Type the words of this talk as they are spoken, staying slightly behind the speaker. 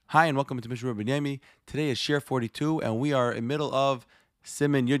Hi and welcome to Mishra B'Nyami. Today is Shir 42 and we are in middle of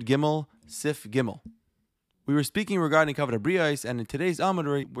Siman Yud Gimel, Sif Gimel. We were speaking regarding Kavod HaBriyos, and in today's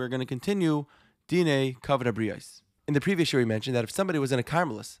Amud we're going to continue Dinei Kavod HaBriyos. In the previous year we mentioned that if somebody was in a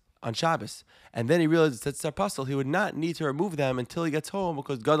Carmelis on Shabbos and then he realized it's a puzzle, he would not need to remove them until he gets home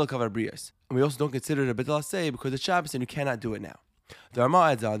because Gadol Kavod HaBriyos. And we also don't consider it a B'tel Aseh because it's Shabbos and you cannot do it now. The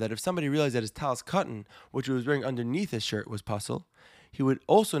Rama adds on that if somebody realized that his talis cotton, which he was wearing underneath his shirt, was puzzle, he would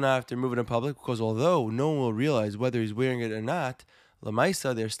also not have to remove it in public because although no one will realize whether he's wearing it or not,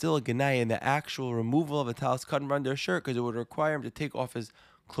 Lamaisa, there's still a genai in the actual removal of a talis cotton from under his shirt because it would require him to take off his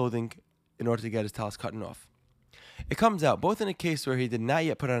clothing in order to get his talis cotton off. It comes out both in a case where he did not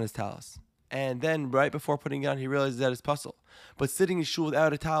yet put on his talis, and then right before putting it on, he realizes that it's puzzle. But sitting in shul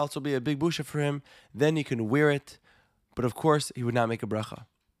without a talis will be a big busha for him. Then he can wear it, but of course he would not make a bracha.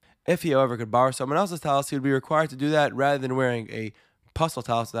 If he, however, could borrow someone else's talis, he would be required to do that rather than wearing a puzzle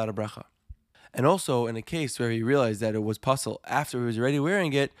talis without a bracha. And also, in a case where he realized that it was puzzle after he was already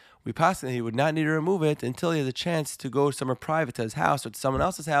wearing it, we pass that he would not need to remove it until he has a chance to go somewhere private to his house or to someone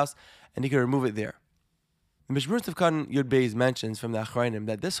else's house, and he could remove it there. The Mishmurus of Katan Yud Beis mentions from the Achrayim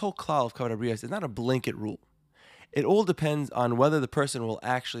that this whole klal of Kavod HaBriyos is not a blanket rule. It all depends on whether the person will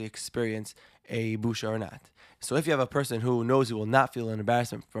actually experience a busha or not. So if you have a person who knows he will not feel an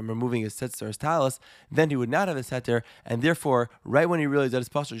embarrassment from removing his tzitzis or his talis, then he would not have his heter, and therefore, right when he realizes that it's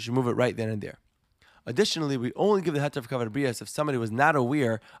possible, you should move it right then and there. Additionally, we only give the heter for Kavod HaBriyos if somebody was not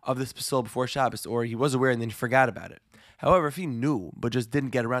aware of this pasul before Shabbos, or he was aware and then he forgot about it. However, if he knew but just didn't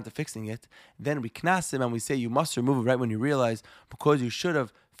get around to fixing it, then we knas him and we say you must remove it right when you realize because you should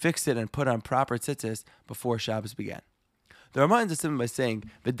have fixed it and put on proper tzitzis before Shabbos began. The Rama ends the Siman by saying,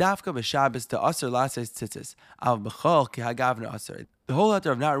 "V'dafka b'Shabbos to aser lases tzitzis, av b'chol ki hagavna aser." The whole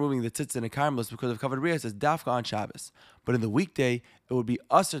letter of not removing the tzitzis in a carmelis because of Kavod HaBriyos is dafka on Shabbos, but in the weekday it would be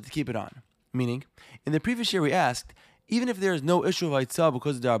aser to keep it on. Meaning, in the previous year we asked, even if there is no issue of Haitzah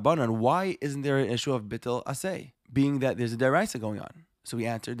because of the Rabbanan, why isn't there an issue of B'tel Aseh, being that there's a Deraisa going on? So we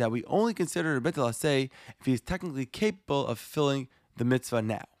answered that we only consider a B'tel Aseh if he is technically capable of fulfilling the mitzvah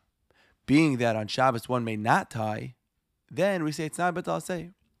now. Being that on Shabbos one may not tie, then we say it's not B'tel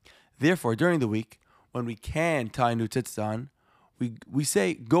Aseh. Therefore, during the week, when we can tie new tzitzis on, we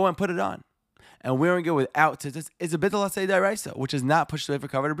say go and put it on. And wearing it without tzitzis is a B'tel Aseh Deraisa, which is not pushed away for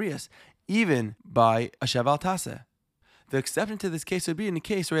Kavod HaBriyos, even by a Sheval Taseh. The exception to this case would be in the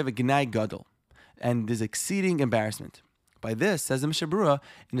case where we have a Gnai Gadol, and there's exceeding embarrassment. By this, says the Mishnah Berurah,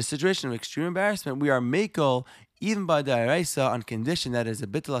 in a situation of extreme embarrassment, we are mekel even by the Deraisa on condition that is a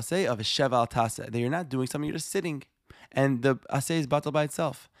B'tel Aseh of a Sheval Taseh, that you're not doing something, you're just sitting, and the Aseh is batal by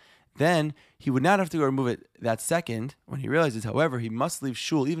itself. Then he would not have to go remove it that second when he realizes, however, he must leave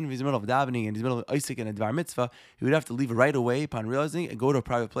shul, even if he's in the middle of davening and he's in the middle of Isaac and a Dvar Mitzvah, he would have to leave right away upon realizing and go to a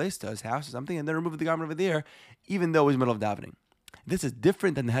private place, to his house or something, and then remove the garment over there, even though he's in the middle of davening. This is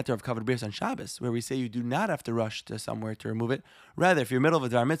different than the heter of Kavod HaBriyos on Shabbos, where we say you do not have to rush to somewhere to remove it. Rather, if you're in the middle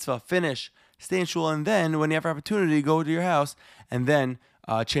of a Dvar Mitzvah, finish, stay in shul, and then, when you have an opportunity, go to your house and then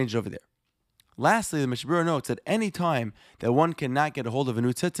change it over there. Lastly, the Mishnah Berurah notes that any time that one cannot get a hold of a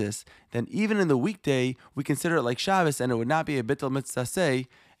new tzitzis, then even in the weekday, we consider it like Shabbos, and it would not be a B'tel Mitzvah Aseh,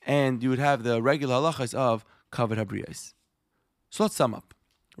 and you would have the regular halachas of Kavod HaBriyos. So let's sum up.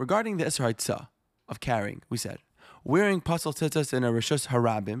 Regarding the Isser Haitzah of carrying, we said, wearing pasal tzitzis in a Rishus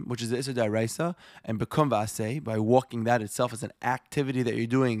Harabim, which is the Isser Daraisa, and Bekum V'aseh, by walking that itself as an activity that you're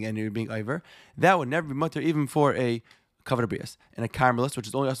doing and you're being over, that would never be mutter even for a Kavod HaBriyos. And a Carmelis, which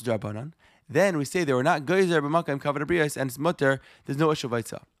is only also Drabanan, then we say they were not geyser b'makam Kavod HaBriyos and it's mutter, there's no issue of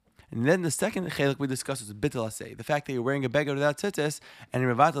Haitzah. And then the second chelik we discussed was B'tel Aseh, the fact that you're wearing a beggar without tzitzis and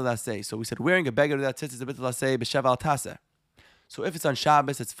Revatel Aseh. So we said wearing a beggar without tzitzis is a B'tel Aseh b'Sheval Taseh. So if it's on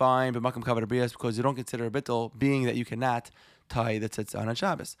Shabbos, it's fine b'makam Kavod HaBriyos because you don't consider a B'tel, being that you cannot tie the tzitzis on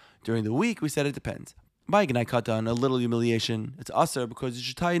Shabbos. During the week, we said it depends. By Gnai Katan, a little humiliation, it's aser because you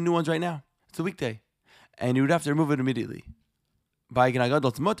should tie new ones right now. It's a weekday. And you would have to remove it immediately. By Gnai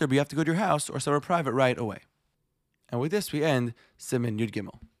Gadol, it's mutter, but you have to go to your house or somewhere private right away. And with this, we end Siman Yud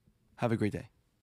Gimel. Have a great day.